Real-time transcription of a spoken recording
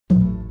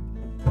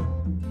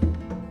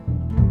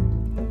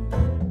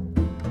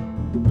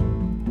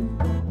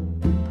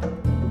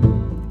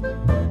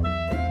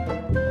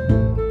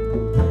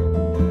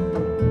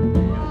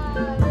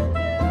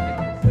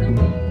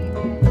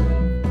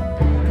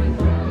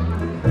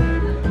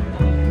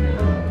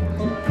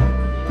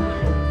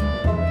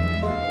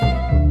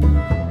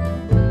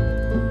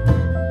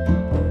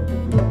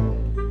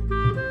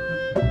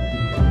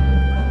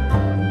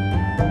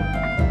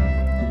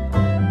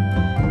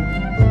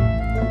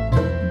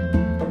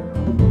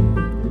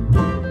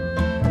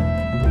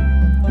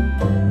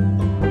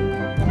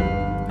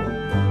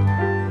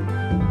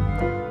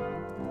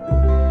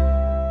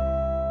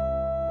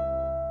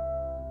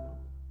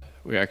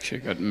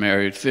actually got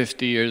married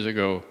 50 years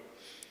ago.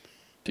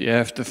 You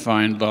have to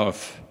find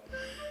love.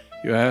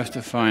 You have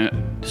to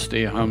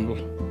stay humble.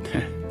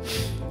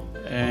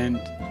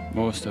 And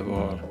most of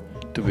all,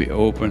 to be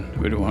open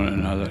with one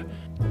another.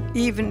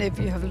 Even if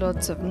you have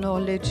lots of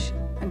knowledge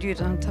and you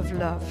don't have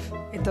love,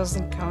 it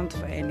doesn't count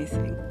for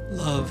anything.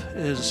 Love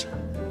is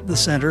the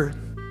center,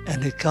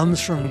 and it comes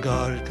from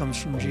God, it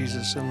comes from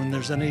Jesus. And when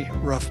there's any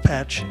rough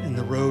patch in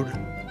the road,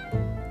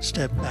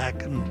 step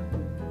back and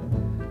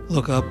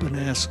look up and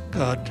ask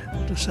God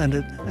to send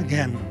it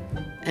again.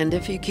 And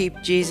if you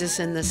keep Jesus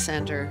in the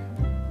center,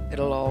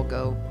 it'll all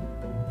go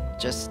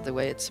just the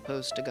way it's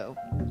supposed to go.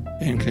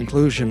 In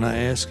conclusion, I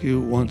ask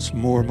you once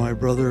more, my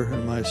brother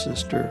and my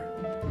sister,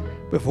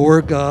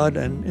 before God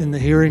and in the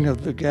hearing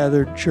of the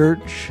gathered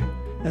church,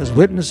 as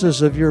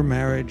witnesses of your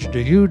marriage, do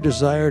you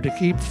desire to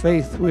keep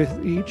faith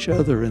with each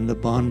other in the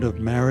bond of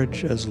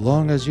marriage as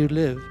long as you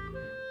live,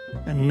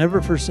 and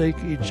never forsake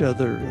each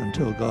other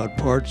until God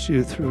parts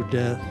you through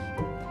death?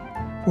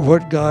 For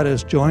what God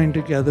has joined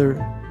together,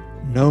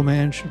 no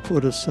man should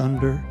put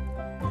asunder.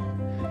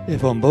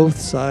 If on both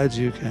sides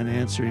you can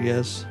answer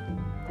yes,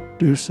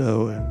 do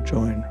so and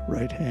join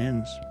right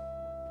hands.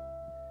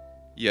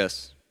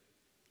 Yes.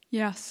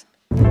 Yes.